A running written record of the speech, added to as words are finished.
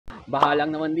Baha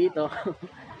lang naman dito.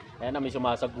 Ayan na, may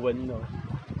sumasagwan, no.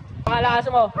 Pangalas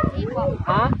mo? Ipo.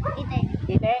 Ha? Ite.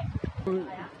 Ite?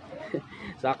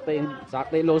 Sakto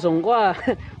yung losong ko ah.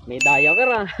 May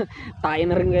diaper ah. Tayo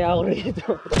na rin kaya ako rito.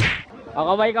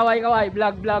 Oh, kaway.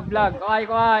 Vlog.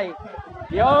 Kaway.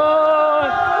 Yun!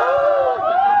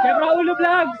 chefrauLo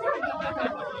vlogs!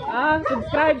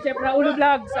 Subscribe, chefrauLo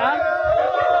vlogs,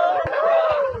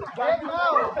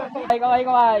 Kaway.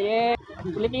 Yeah.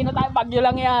 Pilipino tayo, Bagyo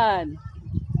lang yan.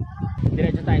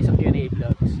 Diretso tayo sa QnA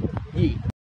vlogs. Yeah.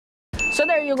 So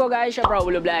there you go guys,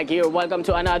 chefrauLo vlog here. Welcome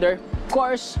to another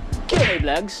course QnA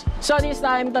vlogs. So this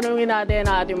time, tanungin natin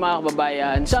ang ating mga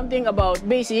kababayan something about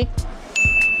basic.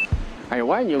 I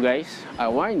warn you guys,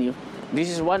 this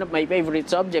is one of my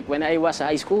favorite subject when I was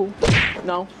high school.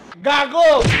 No?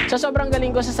 Gago! Sa sobrang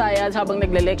galing ko sa science, habang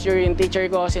nagle-lecture yung teacher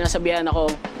ko, sinasabihan ako,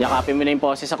 yakapin mo na yung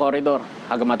poses sa corridor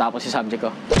hanggang matapos yung subject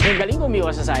ko. Yung galing ko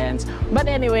umiwas sa science.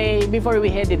 But anyway, before we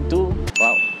headed to...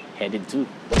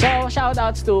 So,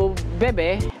 shoutouts to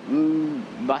Bebe.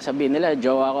 Baka sabihin nila,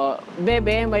 jowa ko.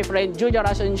 Bebe, my friend Junior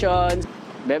Asuncion.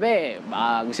 Bebe,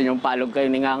 gusto nyong palog kayo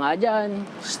ni nga dyan.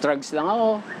 Strugs lang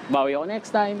ako. Bawi ako next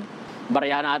time.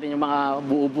 Barayahan natin yung mga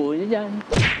buo-buo nyo dyan.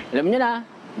 Alam nyo na,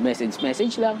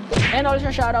 message lang. And also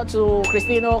shoutout to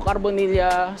Cristino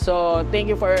Carbonilla. So, thank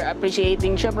you for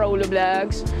appreciating chefrauLo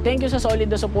vlogs. Thank you sa solid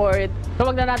na support. So,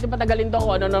 wag na natin patagalin to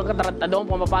kung ano nang katarantadong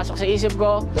pumapasok sa isip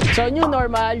ko. So, new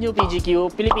normal, new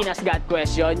PGQ, Pilipinas got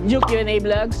question, new QnA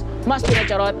vlogs, mas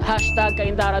pinacharot, hashtag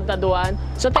kaintarantaduan.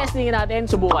 So, testingin natin,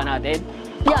 subukan natin.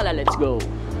 YaLLa, let's go!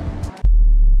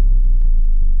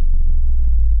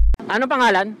 Ano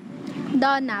pangalan?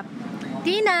 Donap.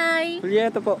 Tinay.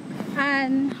 Julieto po.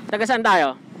 An. Taga saan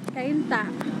tayo? Kainta.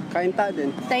 Kainta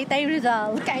din. Taytay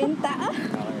Rizal. Kainta.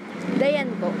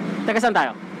 Dayan po. Taga saan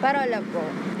tayo? Parola po.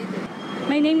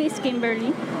 My name is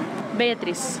Kimberly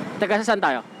Beatrice. Taga saan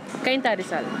tayo? Kainta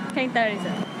Rizal. Kainta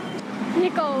Rizal.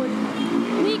 Nicole.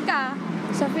 Nika.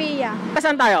 Sofia. Taga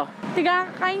saan tayo? Tiga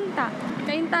Kainta.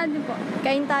 Kainta din po.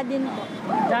 Kainta din po.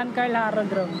 John Carl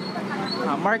Harodrom.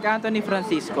 Mark Anthony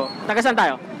Francisco. Taga saan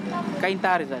tayo?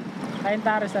 Kainta Rizal.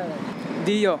 Kainta Rizal.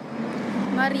 Dio.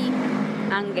 Marie.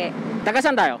 Angge. Taga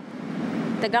saan tayo?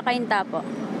 Taga Kainta po.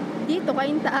 Dito,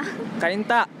 Kainta.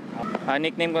 Kainta.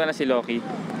 Nickname ko na lang si Loki.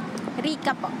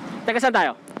 Rika po. Taga saan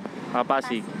tayo?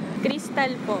 Pasig.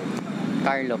 Crystal po.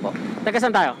 Carlo po. Taga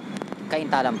saan tayo?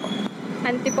 Kaintalan po.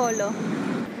 Antipolo.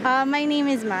 My name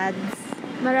is Mads.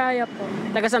 Maraya po.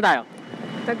 Taga saan tayo?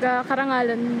 Taga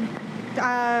Karangalan.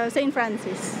 St.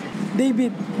 Francis.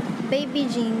 David. Baby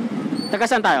Jean. Taga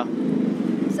saan tayo?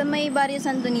 Sa may Barrio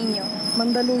Santo Niño.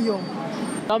 Mandaluyong.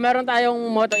 So meron tayong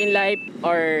motto in life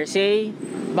or say,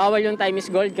 bawal yung time is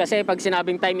gold kasi pag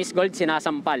sinabing time is gold,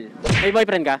 sinasampal. May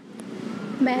boyfriend ka?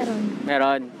 Meron.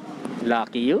 Meron.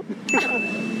 Lucky you.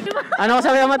 Ano ko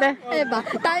sabi mo, te? Diba?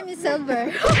 Time is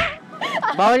silver.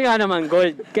 Bawal nga naman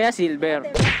gold, kaya silver.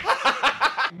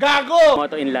 Gago!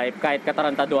 Motto in life, kahit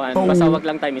katarantaduhan, basta wag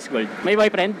lang time is gold. May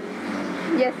boyfriend?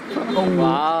 Yes.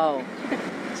 Wow.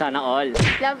 Sana all.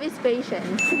 Love is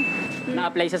patience.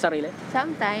 Na-apply sa sarili?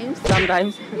 Sometimes.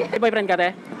 Sometimes. May boyfriend ka, te?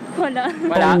 Wala.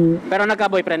 Wala? Pero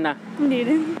nagka-boyfriend na? Hindi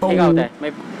rin. Ikaw, te?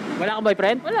 Wala ka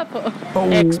boyfriend? Wala po.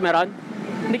 Ex meron?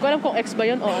 Hindi ko alam kung ex ba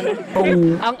yun o ano.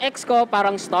 Ang ex ko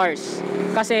parang stars.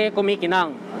 Kasi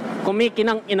kumikinang.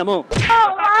 Kumikinang ina mo.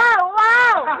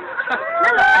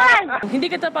 Hindi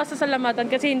kita pasasalamatan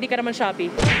kasi hindi ka naman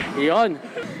Shopee. Iyon.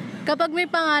 Kapag may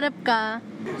pangarap ka,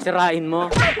 Sirain mo.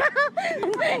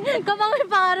 kapag may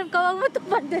pangarap ka, huwag mo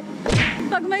tupadin.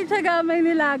 Pag may tsaga, may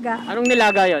nilaga. Anong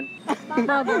nilaga yon?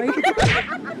 Baboy.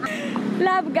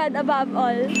 Love God above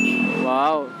all.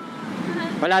 Wow.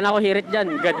 Wala na ako hirit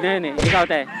dyan. God na yun eh. Ikaw,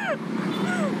 te.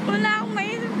 Wala akong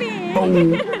maisip eh.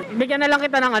 Bigyan na lang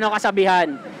kita ng kasabihan.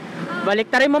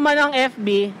 Baliktarin mo man ang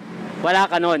FB, wala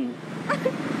ka nun.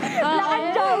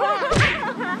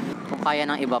 Kung kaya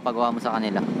ng iba, pagawa mo sa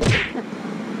kanila.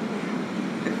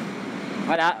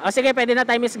 Wala. O sige, pwede na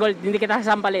time is gold. Hindi kita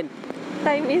sasampalin.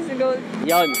 Time is gold.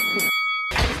 Yon.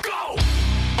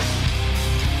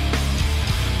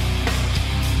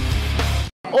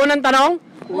 Unang tanong.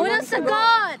 unang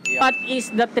sagot! What is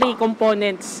the three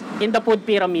components in the food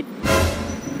pyramid?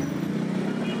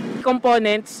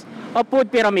 Components of food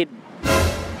pyramid.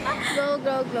 Go,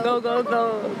 go, go. Go, go, go.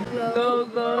 Go,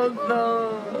 go, go.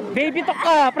 Baby talk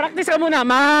ka. Practice ka muna.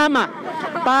 Mama.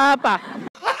 Papa.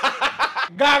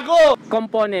 Gago!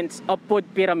 Components of food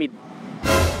pyramid.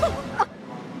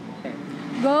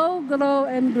 Go, grow,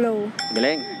 and glow.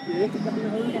 Galing.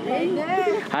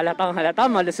 Halata,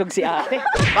 malusog si ate.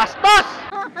 Bastos!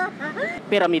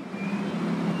 Pyramid.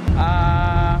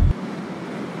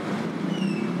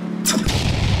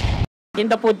 in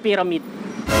the food pyramid?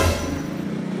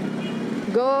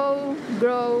 Go,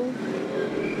 grow.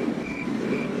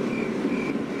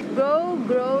 Go,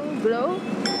 grow, grow.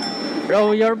 Row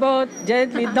your boat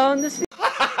gently down the stream.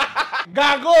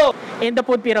 Gago! In the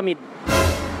food pyramid.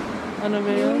 Ano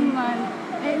ba yun? Human.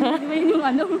 Eh, hindi ba yun yung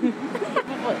ano?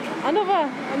 Ano ba?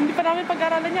 Hindi pa namin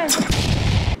pag-aralan yan.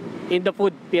 In the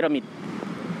food pyramid.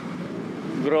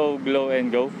 Grow, glow, and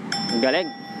go. Ang galing.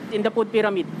 In the food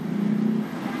pyramid.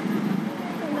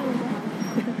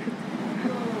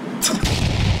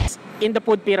 In the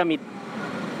food pyramid.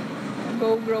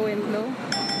 Go, grow, and glow.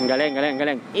 Ang galing, galing,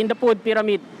 galing. In the food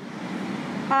pyramid.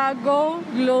 Go,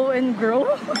 glow, and grow.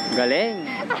 Galing.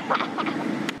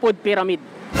 Food pyramid.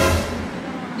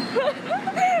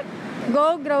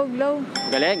 Go, grow, glow.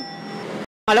 Galing.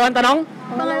 Pangalawang tanong.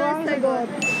 Pangalawang sagot.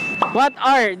 What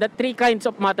are the 3 kinds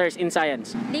of matters in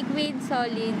science? Liquid,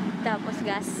 solid, tapos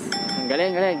gas. Ang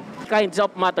galing, galing. Kinds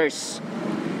of matters.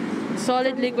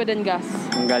 Solid, liquid, and gas.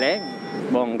 Ang galing.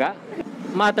 Bongga.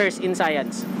 Matters in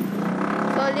science.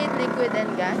 Solid, liquid,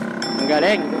 and gas. Ang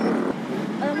galing.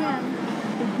 Alam mo yan?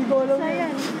 Hindi ko alam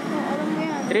Science. Alam mo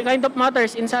yan. 3 kinds of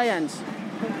matters in science.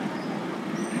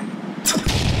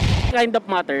 Kind of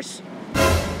matters.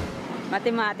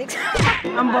 Mathematics.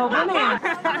 Ang bobo na eh.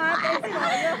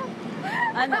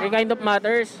 Ano? 3 kind of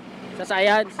matters sa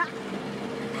science.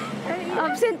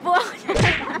 Absent po ako.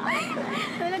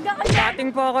 Talaga ko yan.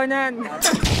 Dating po ako nan.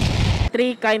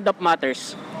 3 kind of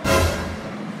matters.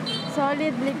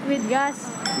 Solid, liquid,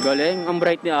 gas. Galing. Ang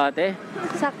bright ni ate.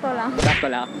 Sakto lang. Sakto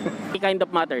lang. 3 kind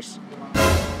of matters.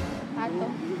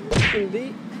 Atom.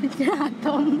 Hindi.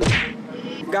 Atom.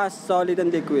 Gas, solid,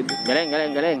 and liquid. Galing,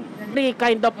 galing, galing. 3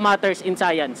 kind of matters in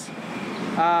science.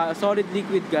 Solid,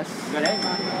 liquid, gas. Galing.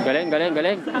 Galing, galing,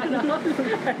 galing.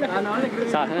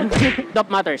 Sa kind of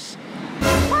matters.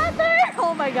 Water!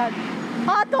 Oh my God.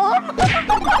 Atom!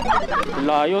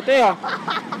 Layo te ah.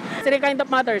 3 kind of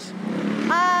matters.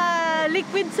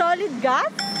 Liquid, solid, gas?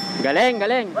 Galing,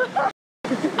 galing.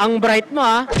 Ang bright mo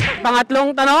ah.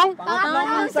 Pangatlong tanong.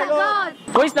 Pangalawang sagot.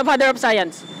 Who is the father of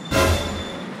science?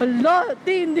 Hala,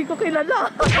 hindi ko kilala.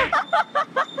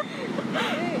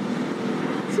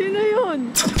 Sino yun?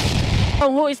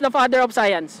 Who is the father of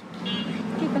science?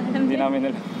 Hindi namin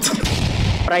alam.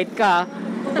 Right ka.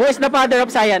 Who is the father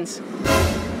of science?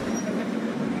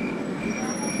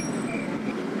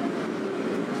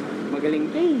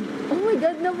 Magaling ka eh. Oh my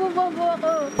God, nabubobo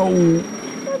ako.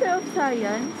 Father of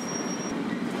Science?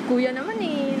 Kuya naman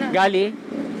eh. Gali.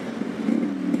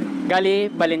 Gali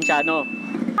Valenciano.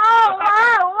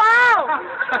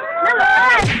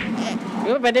 Di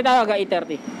ba pwede tayo hanggang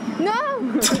 8:30? No!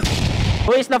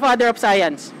 Who is the father of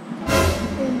science?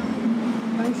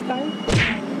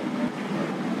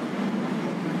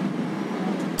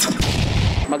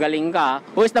 Magaling ka.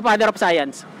 Who is the father of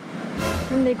science?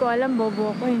 Hindi ko alam,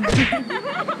 bobo ako eh.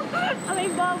 Ay,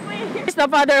 bobo eh. Who is the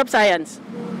father of science?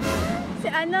 Si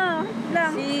ano?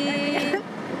 Lang. Si...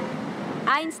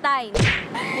 Einstein.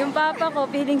 Yung papa ko,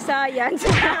 feeling science.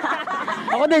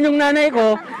 Ako din yung nanay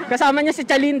ko. Kasama niya si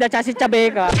Chalinda at si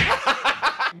Chabeka.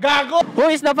 Gago!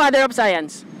 Who is the father of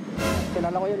science?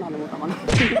 Kilala ko yun, nakalimutan ko na.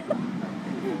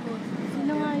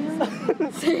 Sino nga yun?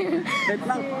 Wait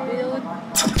lang.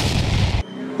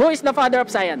 Who is the father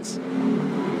of science?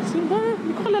 Sino ba?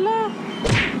 Hindi ko kalala.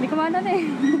 Hindi ko manan eh.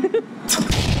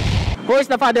 Who is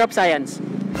the father of science?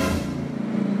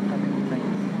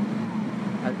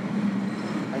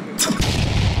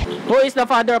 Who is the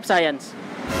father of science?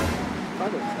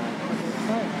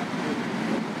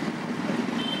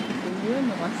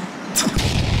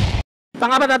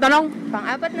 Pang-apat na tanong.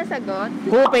 Pang-apat na sagot,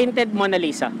 Who painted Mona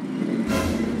Lisa?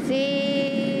 si...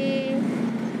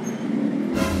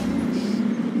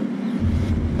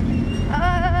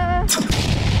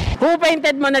 Who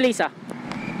painted Mona Lisa?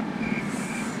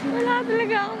 Wala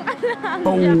talaga akong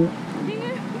alam. Hindi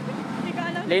ko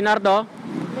alam. Leonardo?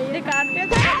 Ricardo.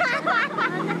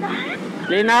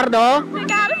 Leonardo?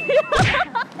 Ricardo.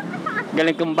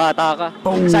 Galing kong bata ka.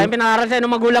 Saan pinangaral sa'yo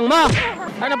ng magulang mo?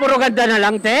 Ano, puro ganda na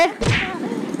lang, te?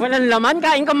 Walang laman?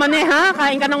 Kain ka mani, ha?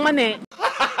 Kain ka ng mani.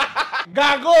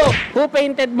 Gago! Who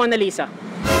painted Mona Lisa?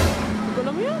 Hindi ko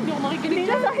alam yun. Hindi ako makikinig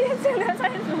dyan.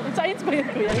 Science ba yun,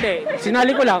 kuya? Hindi,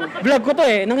 sinali ko lang. Vlog ko to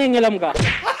eh, nangingilam ka.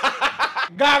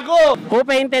 Gago! Who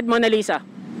painted Mona Lisa?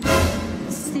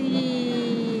 Si...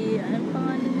 Anong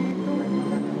pangalan na ito?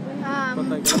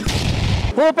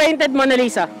 Who painted Mona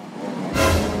Lisa?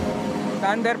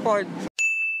 Thunderbolt.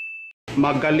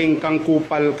 Magaling kang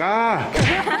kupal ka.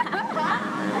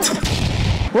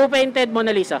 Who painted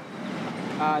Mona Lisa?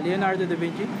 Leonardo da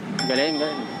Vinci. Galing,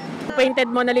 galing. Who painted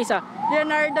Mona Lisa?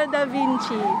 Leonardo da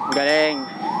Vinci. Galing.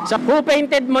 So, who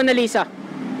painted Mona Lisa?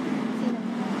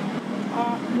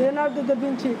 Leonardo da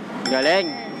Vinci. Galing.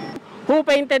 Who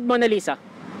painted Mona Lisa?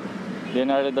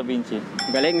 Leonardo da Vinci.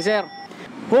 Galing, sir.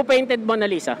 Who painted Mona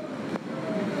Lisa?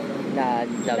 Da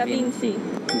Vinci.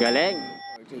 Galing.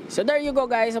 So there you go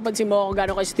guys, napansin mo kung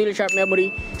gano'n ka still sharp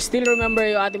memory, still remember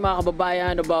yung ating mga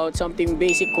kababayan about something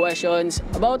basic questions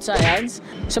about science.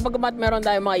 Sa pagkamat meron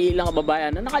tayong mga ilang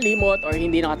kababayan na nakalimot or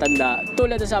hindi nakatanda.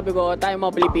 Tulad na sabi ko, tayong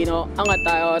mga Pilipino, angat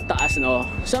tayo, taas no,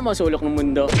 sa mga sulok ng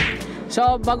mundo.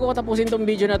 So bago ko tapusin tong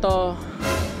video na to,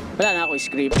 wala na ako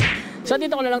script. So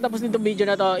dito ko na lang tapos nitong video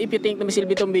na to. If you think na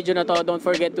masilbi tong video na to, don't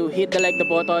forget to hit the like the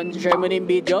button, share mo na yung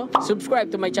video,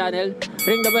 subscribe to my channel,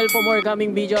 ring the bell for more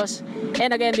coming videos. And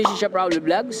again, this is chefrauLo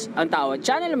Vlogs, ang tao at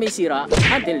channel na may sira.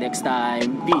 Until next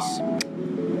time, peace!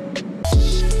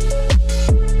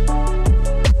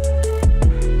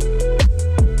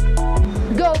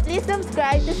 Go! Please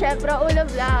subscribe to chefrauLo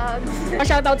Vlogs.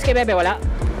 Shoutouts kay Bebe, wala?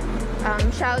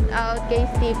 Shout out kay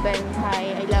Stephen.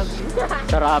 Hi, I love you.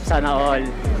 Sarap, sana all.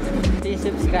 Please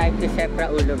subscribe to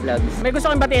chefrauLo Vlogs. May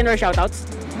gusto kong batiin or shoutouts?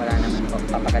 Wala naman po.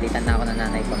 Papagalitan na ako ng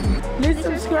nanay ko. Please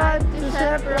subscribe to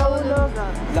chefrauLo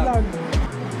Vlog.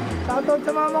 Shoutout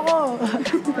sa mama ko.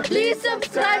 Please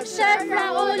subscribe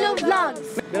chefrauLo Vlogs.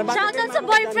 Shout out sa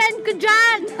boyfriend ko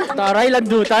dyan. Taray,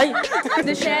 landutay.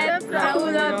 The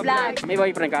chefrauLo Vlogs. May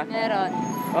boyfriend ka? Meron.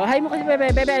 Oh, hi mo kasi Bebe.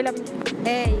 Bebe, I love you.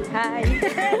 Hey, hi.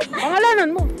 Pangalanan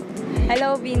mo.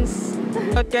 Hello, Vince.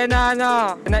 At kaya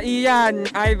na Ian,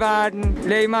 Ivan,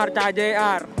 Leymar, tsaka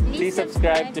JR. Please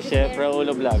subscribe to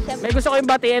chefrauLo Vlogs. May gusto kong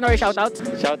batiin or shoutouts?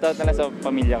 Shoutout na lang sa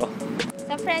pamilya ko.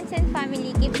 Sa friends and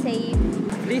family, keep safe.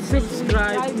 Please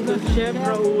subscribe to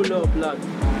chefrauLo Vlog.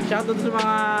 Shoutout sa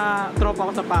mga tropa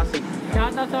ko sa Pasig.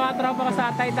 Shoutout sa mga tropa ko sa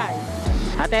Taytay.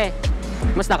 Ate,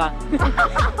 musta ka?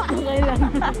 Okay lang.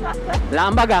 Wala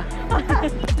kang baga.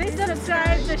 Please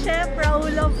subscribe to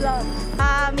chefrauLo Vlogs.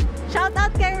 Shout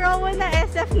out kay Rowan na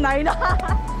SF9.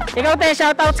 Ikaw te,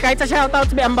 shoutouts. Kahit sa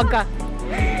shoutouts, may ambag ka.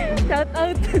 Shout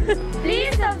out.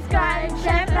 Please subscribe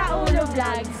chefrauLo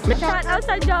Vlogs. Shout out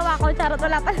sa jowa ko. Charot,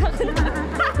 wala pa ako na.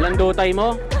 Landutay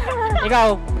mo.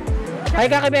 Ikaw. Hi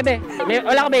ka kay Bebe.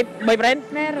 Wala ka boyfriend?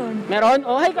 Meron. Meron?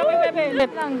 Oh, hi ka kay Bebe.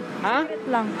 Lang. Ha? Secret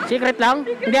lang. Secret lang?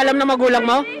 Hindi alam na magulang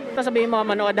mo? Ito sabihin mo,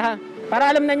 manood ha.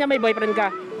 Para alam na niya may boyfriend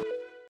ka.